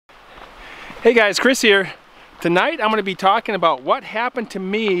Hey guys, Chris here. Tonight I'm going to be talking about what happened to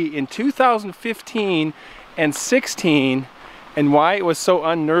me in 2015 and 16 and why it was so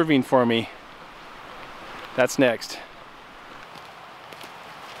unnerving for me. That's next.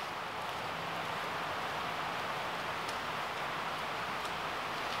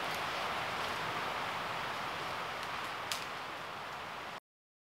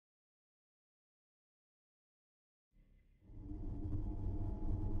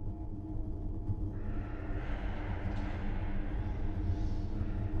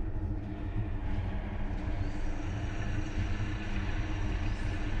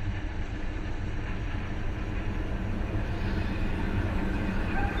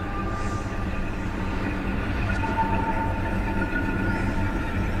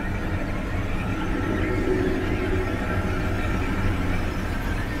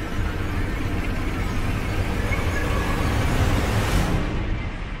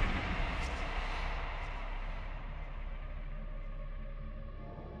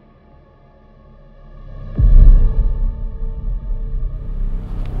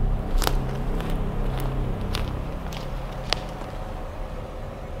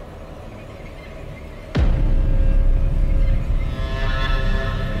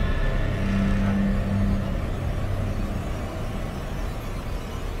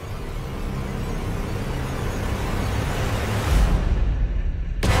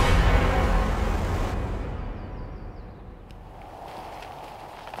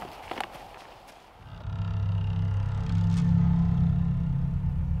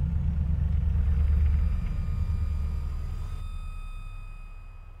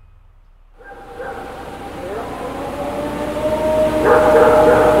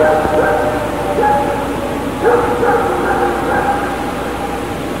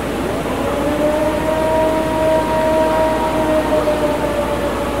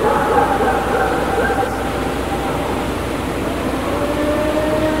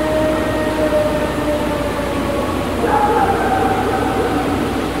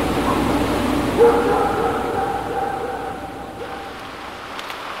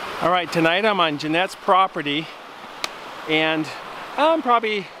 Alright, tonight I'm on Jeanette's property and I'm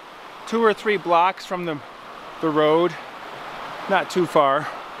probably 2 or 3 blocks from the road, not too far.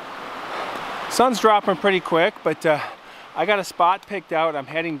 Sun's dropping pretty quick, but I got a spot picked out. I'm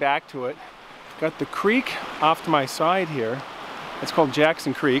heading back to it. Got the creek off to my side here. It's called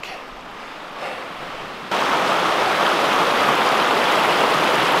Jackson Creek.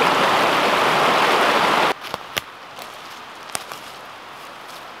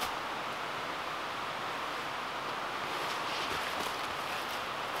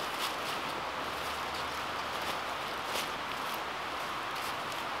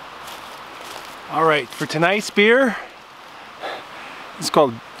 All right, for tonight's beer, it's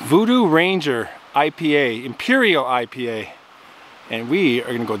called Voodoo Ranger IPA, Imperial IPA. And we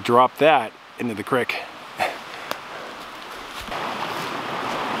are gonna go drop that into the creek.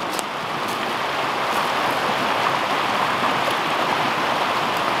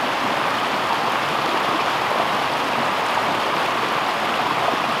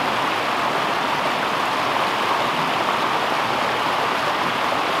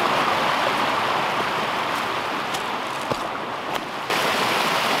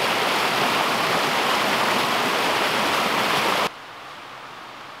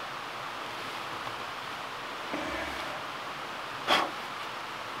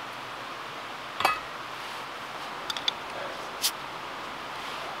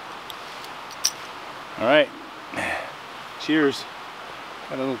 All right, cheers.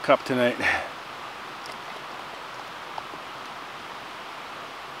 Got a little cup tonight.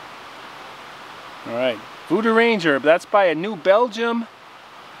 All right, Voodoo Ranger, that's by a New Belgium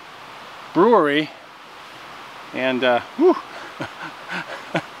brewery. And whew.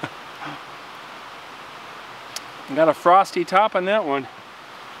 Got a frosty top on that one.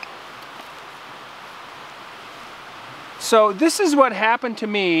 So this is what happened to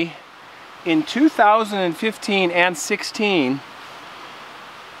me in 2015 and 16.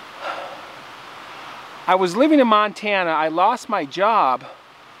 I was living in Montana. I lost my job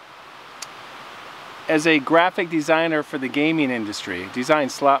as a graphic designer for the gaming industry,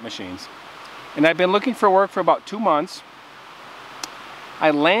 designed slot machines. And I've been looking for work for about 2 months. I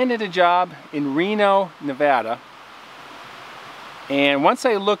landed a job in Reno, Nevada. And once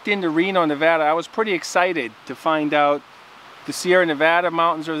I looked into Reno, Nevada, I was pretty excited to find out the Sierra Nevada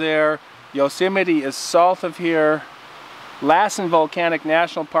mountains are there. Yosemite is south of here. Lassen Volcanic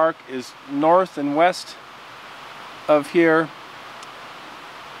National Park is north and west of here.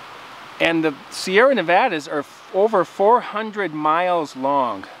 And the Sierra Nevadas are over 400 miles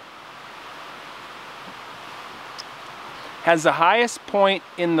long. has the highest point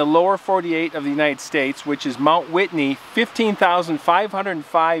in the lower 48 of the United States, which is Mount Whitney,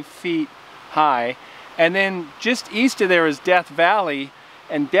 15,505 feet high. And then just east of there is Death Valley,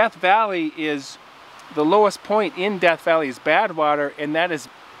 and Death Valley is, the lowest point in Death Valley is Badwater, and that is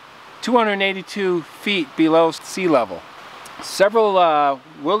 282 feet below sea level. Several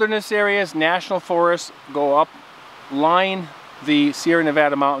wilderness areas, national forests go up, line the Sierra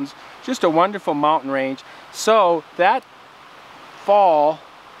Nevada mountains. Just a wonderful mountain range. So that fall,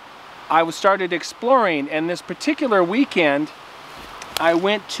 I started exploring, and this particular weekend, I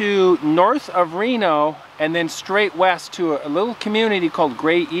went to north of Reno and then straight west to a little community called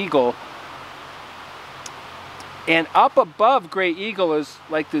Gray Eagle. And up above Gray Eagle is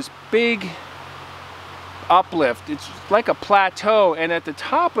like this big uplift. It's like a plateau, and at the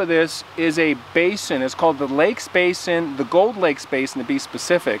top of this is a basin. It's called the Lakes Basin, the Gold Lakes Basin to be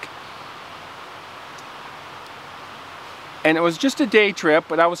specific. And it was just a day trip,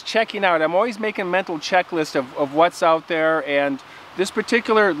 but I was checking out. I'm always making a mental checklist of what's out there, and this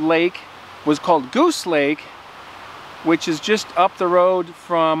particular lake was called Goose Lake, which is just up the road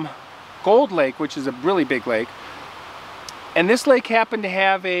from Gold Lake, which is a really big lake. And this lake happened to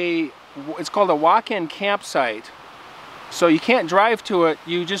have it's called a walk-in campsite. So you can't drive to it,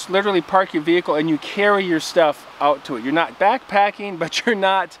 you just literally park your vehicle and you carry your stuff out to it. You're not backpacking, but you're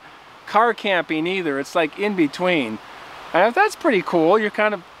not car camping either. It's like in between. And that's pretty cool. You're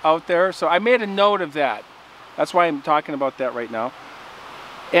kind of out there. So I made a note of that. That's why I'm talking about that right now.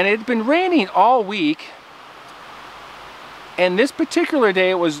 And it had been raining all week. And this particular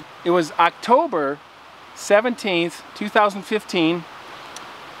day, it was October 17th, 2015.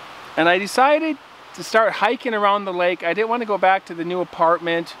 And I decided to start hiking around the lake. I didn't want to go back to the new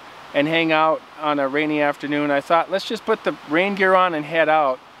apartment and hang out on a rainy afternoon. I thought, let's just put the rain gear on and head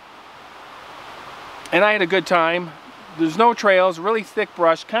out. And I had a good time. There's no trails, really thick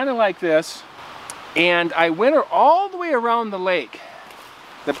brush, kind of like this. And I went all the way around the lake,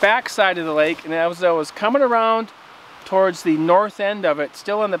 the back side of the lake, and as I was coming around towards the north end of it,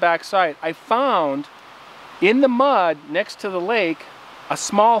 still on the back side, I found in the mud next to the lake a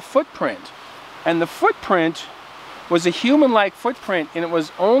small footprint. And the footprint was a human-like footprint, and it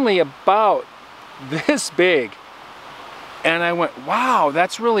was only about this big. And I went, wow,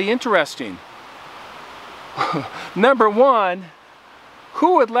 that's really interesting. Number one,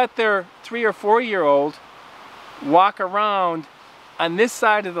 who would let their 3 or 4 year old walk around on this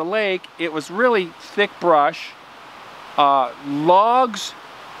side of the lake? It was really thick brush, logs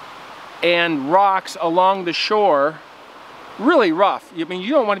and rocks along the shore, really rough. I mean, you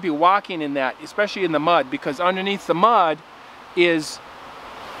don't want to be walking in that, especially in the mud, because underneath the mud is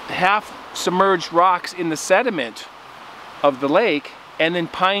half submerged rocks in the sediment of the lake, and then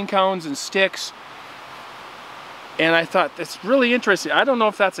pine cones and sticks. And I thought, that's really interesting. I don't know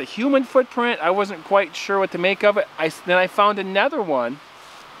if that's a human footprint. I wasn't quite sure what to make of it. Then I found another one.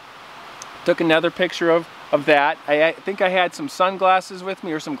 Took another picture of that. I think I had some sunglasses with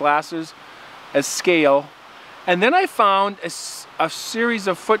me, or some glasses as scale. And then I found a series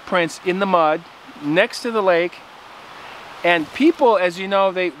of footprints in the mud next to the lake. And people, as you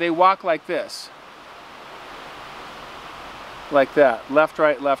know, they walk like this. Like that. Left,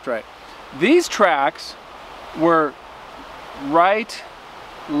 right, left, right. These tracks were right,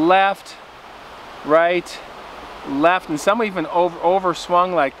 left, and some even over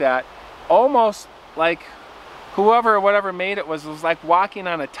swung like that, almost like whoever or whatever made it was like walking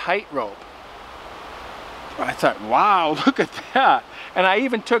on a tightrope. I thought, wow, look at that. And I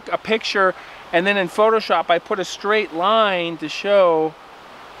even took a picture, and then in Photoshop I put a straight line to show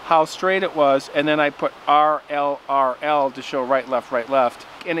how straight it was, and then I put RL to show right, left, right, left.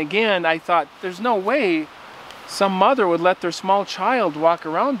 And again, I thought, there's no way some mother would let their small child walk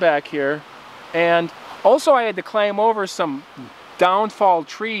around back here. And also I had to climb over some downfall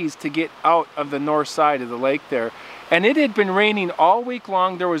trees to get out of the north side of the lake there. And it had been raining all week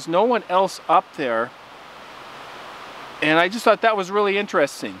long. There was no one else up there. And I just thought that was really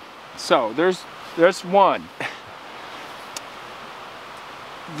interesting. So there's one.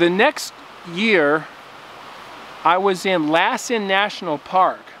 The next year, I was in Lassen National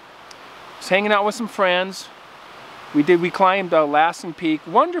Park. I was hanging out with some friends. We climbed Lassen Peak.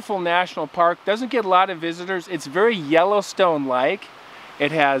 Wonderful national park. Doesn't get a lot of visitors. It's very Yellowstone-like.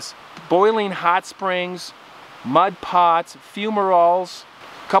 It has boiling hot springs, mud pots, fumaroles,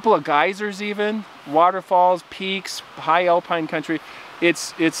 a couple of geysers even, waterfalls, peaks, high alpine country.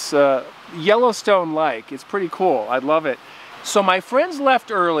 It's Yellowstone-like. It's pretty cool. I love it. So my friends left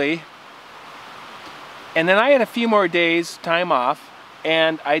early, and then I had a few more days time off,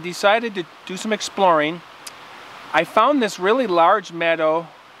 and I decided to do some exploring. I found this really large meadow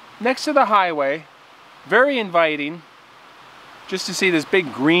next to the highway, very inviting, just to see this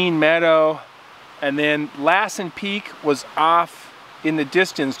big green meadow. And then Lassen Peak was off in the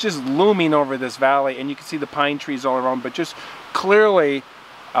distance, just looming over this valley, and you can see the pine trees all around, but just clearly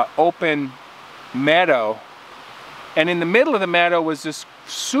open meadow. And in the middle of the meadow was this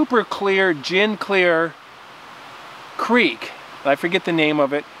super clear, gin clear creek. I forget the name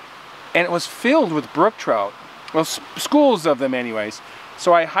of it. And it was filled with brook trout. Well, schools of them anyways.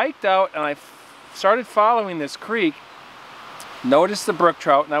 So I hiked out and I started following this creek, noticed the brook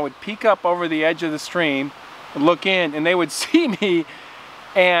trout, and I would peek up over the edge of the stream and look in, and they would see me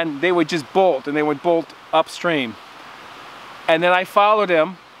and they would just bolt, and they would bolt upstream. And then I followed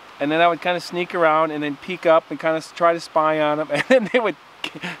them, and then I would kind of sneak around and then peek up and kind of try to spy on them, and then they would,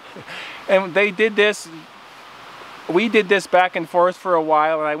 and they did this, we did this back and forth for a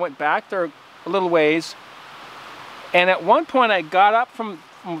while, and I went back there a little ways. And at one point I got up from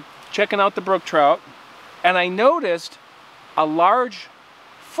checking out the brook trout, and I noticed a large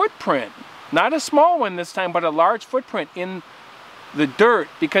footprint. Not a small one this time, but a large footprint in the dirt,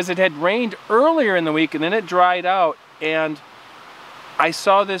 because it had rained earlier in the week and then it dried out, and I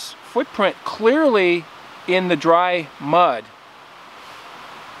saw this footprint clearly in the dry mud.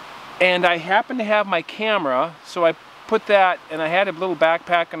 And I happened to have my camera, so I put that, and I had a little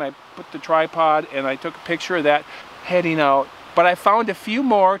backpack, and I put the tripod and I took a picture of that heading out. But I found a few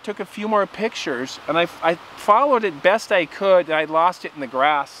more, took a few more pictures, and I followed it best I could, and I lost it in the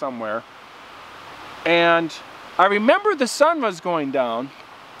grass somewhere. And I remember the sun was going down,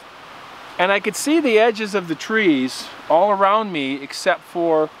 and I could see the edges of the trees all around me except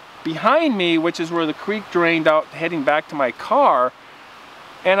for behind me, which is where the creek drained out heading back to my car.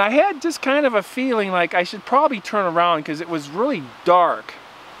 And I had just kind of a feeling like I should probably turn around because it was really dark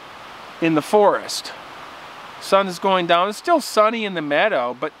in the forest. Sun is going down. It's still sunny in the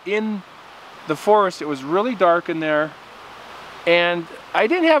meadow, but in the forest it was really dark in there. And I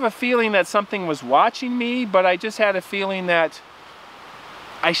didn't have a feeling that something was watching me, but I just had a feeling that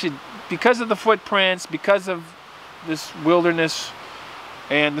I should, because of the footprints, because of this wilderness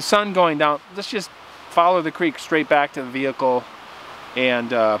and the sun going down, let's just follow the creek straight back to the vehicle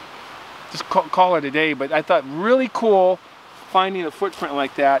and just call it a day. But I thought really cool finding a footprint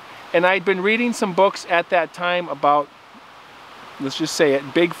like that. And I'd been reading some books at that time about, let's just say it,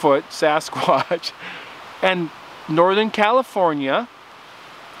 Bigfoot, Sasquatch, and Northern California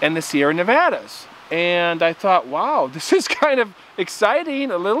and the Sierra Nevadas. And I thought, wow, this is kind of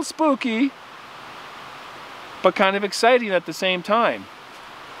exciting, a little spooky, but kind of exciting at the same time.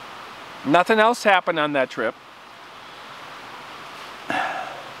 Nothing else happened on that trip.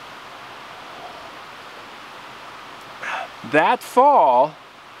 That fall,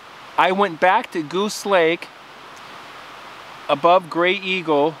 I went back to Goose Lake above Gray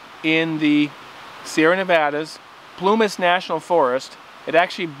Eagle in the Sierra Nevadas, Plumas National Forest. It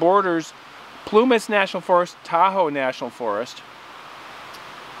actually borders Plumas National Forest, Tahoe National Forest.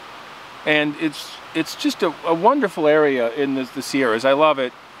 And it's just a wonderful area in the Sierras. I love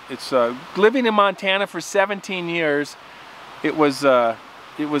it. It's living in Montana for 17 years. It was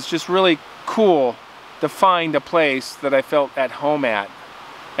just really cool to find a place that I felt at home at.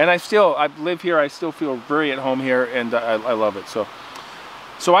 And I live here, I still feel very at home here, and I love it.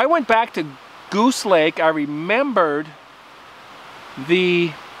 So I went back to Goose Lake. I remembered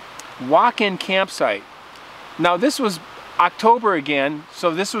the walk-in campsite. Now this was October again,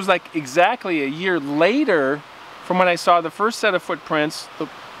 so this was like exactly a year later from when I saw the first set of footprints, the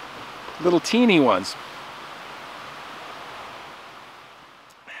little teeny ones.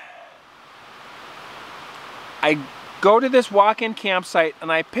 I go to this walk-in campsite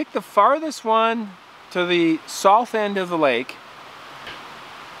and I pick the farthest one to the south end of the lake.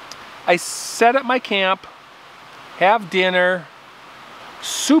 I set up my camp, have dinner,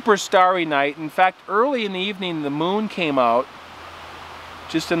 super starry night. In fact, early in the evening the moon came out,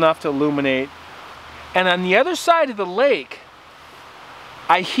 just enough to illuminate. And on the other side of the lake,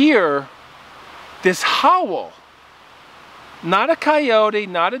 I hear this howl. Not a coyote,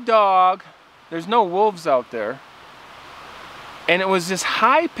 not a dog. There's no wolves out there. And it was this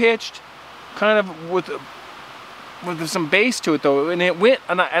high-pitched, kind of with some bass to it though. And it went,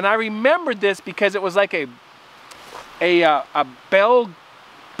 and I remembered this because it was like a bell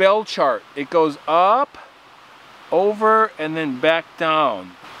chart. It goes up, over, and then back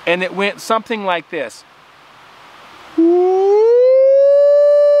down. And it went something like this.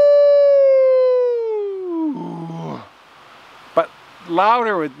 But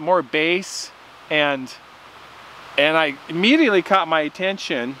louder with more bass, and I immediately caught my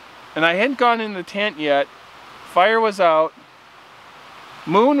attention, and I hadn't gone in the tent yet Fire was out.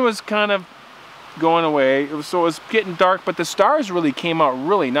 Moon was kind of going away. So it was getting dark, but the stars really came out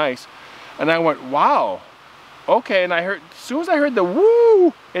really nice. And I went, wow. Okay, and I heard, as soon as I heard the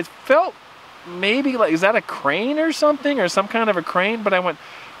woo, it felt maybe like, is that a crane or something? Or some kind of a crane? But I went,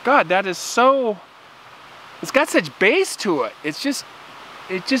 God, that is so, it's got such bass to it. It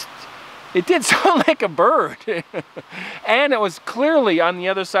did sound like a bird. And it was clearly on the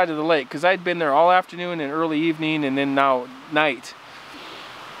other side of the lake, because I'd been there all afternoon and early evening and then now night.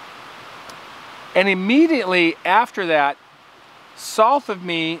 And immediately after that, south of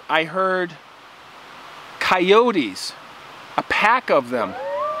me, I heard coyotes, a pack of them.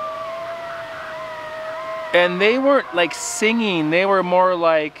 And they weren't like singing, they were more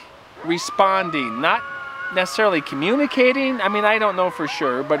like responding, not necessarily communicating. I mean, I don't know for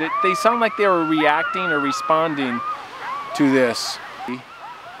sure, but they sound like they were reacting or responding to this.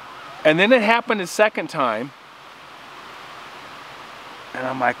 And then it happened a second time. And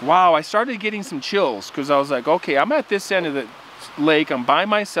I'm like, wow, I started getting some chills, because I was like, okay, I'm at this end of the lake, I'm by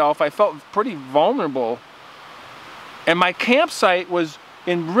myself. I felt pretty vulnerable. And my campsite was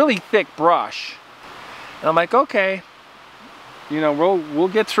in really thick brush. And I'm like, okay, you know, we'll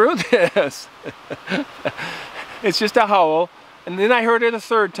get through this. It's just a howl. And then I heard it a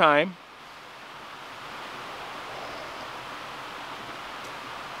third time.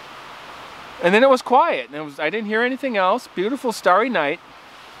 And then it was quiet, and I didn't hear anything else. Beautiful starry night.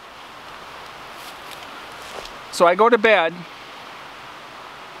 So I go to bed.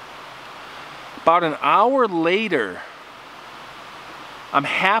 About an hour later, I'm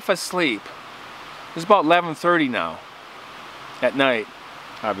half asleep. It's about 11:30 now, at night,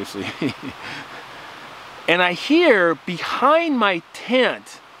 obviously. And I hear behind my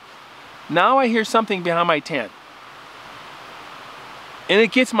tent, now I hear something behind my tent. And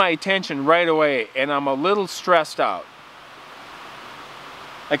it gets my attention right away, and I'm a little stressed out.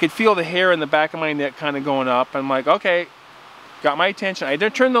 I could feel the hair in the back of my neck kind of going up. I'm like, okay, got my attention. I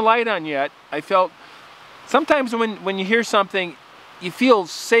didn't turn the light on yet. I felt, sometimes when you hear something, you feel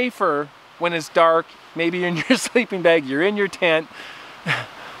safer when it's dark. Maybe you're in your sleeping bag, you're in your tent.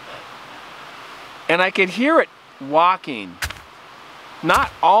 And I could hear it walking.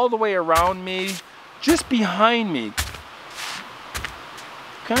 Not all the way around me, just behind me.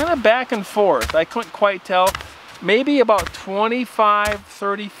 Kind of back and forth. I couldn't quite tell. Maybe about 25,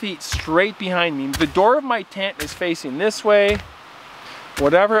 30 feet straight behind me. The door of my tent is facing this way.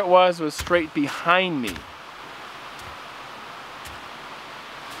 Whatever it was straight behind me.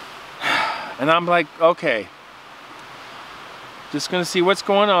 And I'm like, okay. Just gonna see what's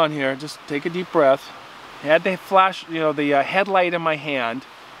going on here. Just take a deep breath. I had the flash, you know, the headlight in my hand,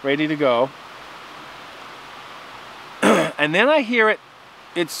 ready to go. And then I hear it.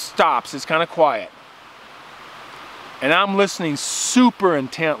 It stops, it's kind of quiet. And I'm listening super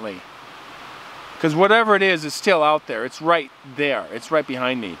intently. Because whatever it is still out there. It's right there. It's right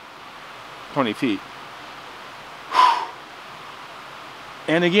behind me. 20 feet.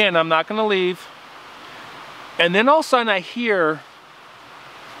 And again, I'm not going to leave. And then all of a sudden I hear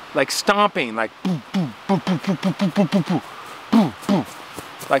like stomping, like boom, boom, boom, boom, boom, boom, boom, boom, boom, boom, boom,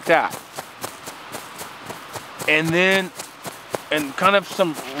 like that. And then and kind of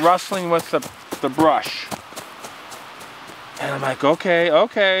some rustling with the brush. And I'm like, okay,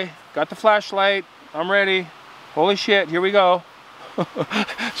 okay, got the flashlight, I'm ready. Holy shit, here we go. Do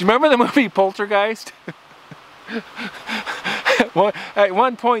you remember the movie Poltergeist? Well, at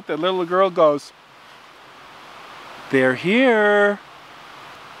one point, the little girl goes, they're here.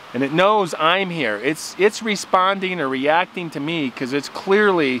 And it knows I'm here. It's responding or reacting to me because it's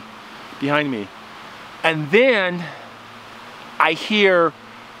clearly behind me. And then I hear,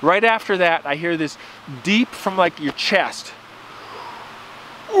 right after that, I hear this deep from like your chest.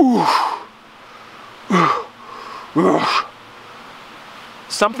 Ooh. Ooh. Ooh.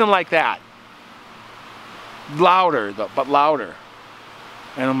 Something like that. Louder, but louder.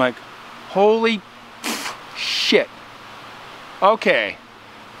 And I'm like, holy shit. Okay.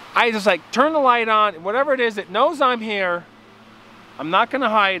 I just like turn the light on, whatever it is, it knows I'm here. I'm not gonna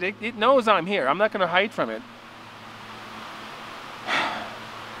hide it. It knows I'm here. I'm not gonna hide from it.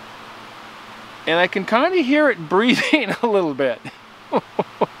 And I can kind of hear it breathing a little bit.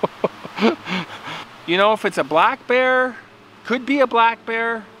 You know, if it's a black bear, could be a black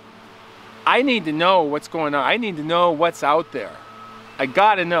bear, I need to know what's going on. I need to know what's out there. I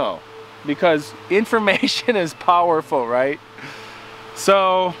gotta know, because information is powerful, right?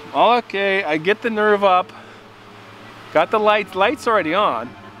 So, okay, I get the nerve up, got the lights already on,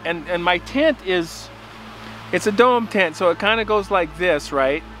 and my tent is, it's a dome tent, so it kind of goes like this,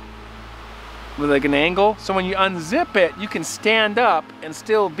 right? with like an angle. So when you unzip it, you can stand up and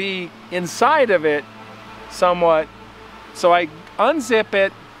still be inside of it somewhat. So I unzip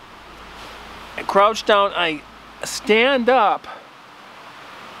it, I crouch down, I stand up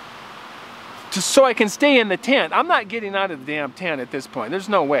just so I can stay in the tent. I'm not getting out of the damn tent at this point. There's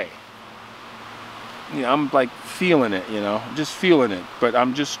no way. You know, I'm like feeling it, you know, just feeling it. But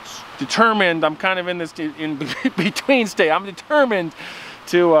I'm just determined. I'm kind of in this in between state. I'm determined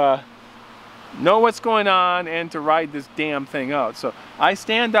to know what's going on and to ride this damn thing out. So I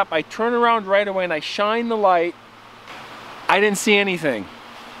stand up, I turn around right away, and I shine the light. I didn't see anything.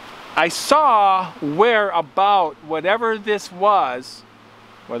 I saw where about whatever this was,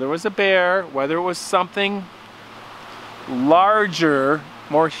 whether it was a bear, whether it was something larger,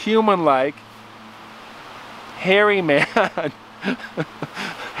 more human-like, hairy man.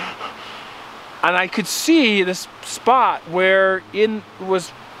 And I could see this spot where it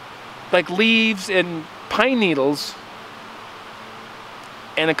was like leaves and pine needles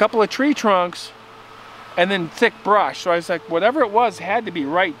and a couple of tree trunks and then thick brush. So I was like, whatever it was had to be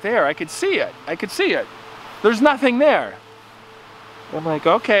right there. I could see it. I could see it. There's nothing there. I'm like,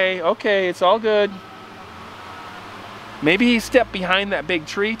 okay, it's all good. Maybe he stepped behind that big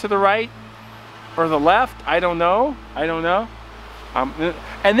tree to the right or the left. I don't know. And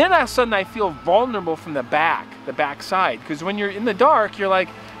then all of a sudden I feel vulnerable from the back side. Because when you're in the dark, you're like,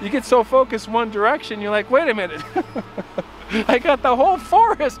 you get so focused one direction, you're like, wait a minute. I got the whole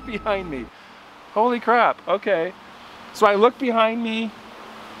forest behind me. Holy crap, okay. So I look behind me.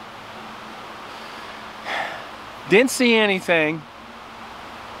 Didn't see anything.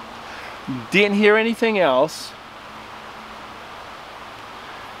 Didn't hear anything else.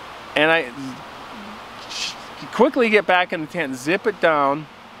 And I quickly get back in the tent, zip it down.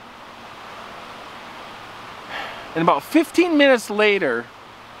 And about 15 minutes later,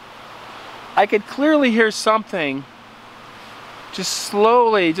 I could clearly hear something just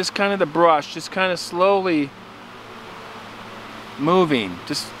slowly, just kind of the brush, just kind of slowly moving,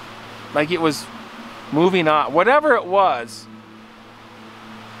 just like it was moving on. Whatever it was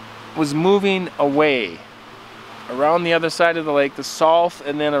moving away around the other side of the lake, the south,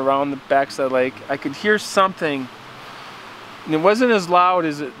 and then around the back side of the lake. I could hear something, and it wasn't as loud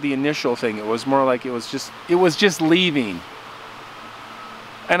as the initial thing. It was more like it was just leaving.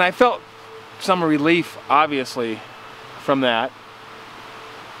 And I felt some relief, obviously, from that.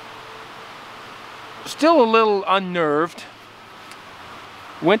 Still a little unnerved.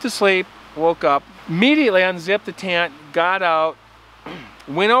 Went to sleep, woke up, immediately unzipped the tent, got out,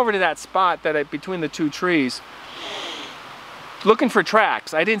 went over to that spot between the two trees, looking for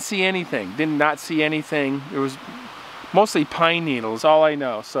tracks. I didn't see anything. Did not see anything. It was mostly pine needles, all I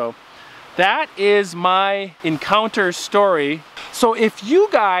know. So that is my encounter story. So if you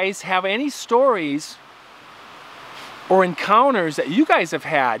guys have any stories or encounters that you guys have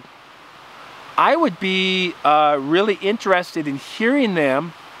had, I would be really interested in hearing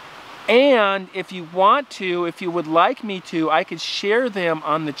them. And if you want to, if you would like me to, I could share them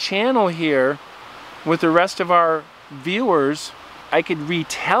on the channel here with the rest of our viewers. I could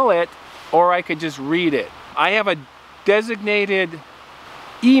retell it, or I could just read it. I have a designated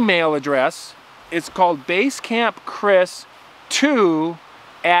email address. It's called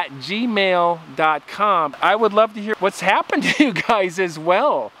basecampchris2@gmail.com. I would love to hear what's happened to you guys as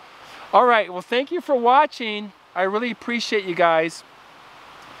well. All right, well, thank you for watching. I really appreciate you guys.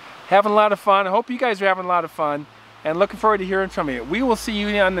 Having a lot of fun. I hope you guys are having a lot of fun, and looking forward to hearing from you. We will see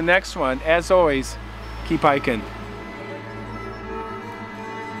you on the next one. As always, keep hiking.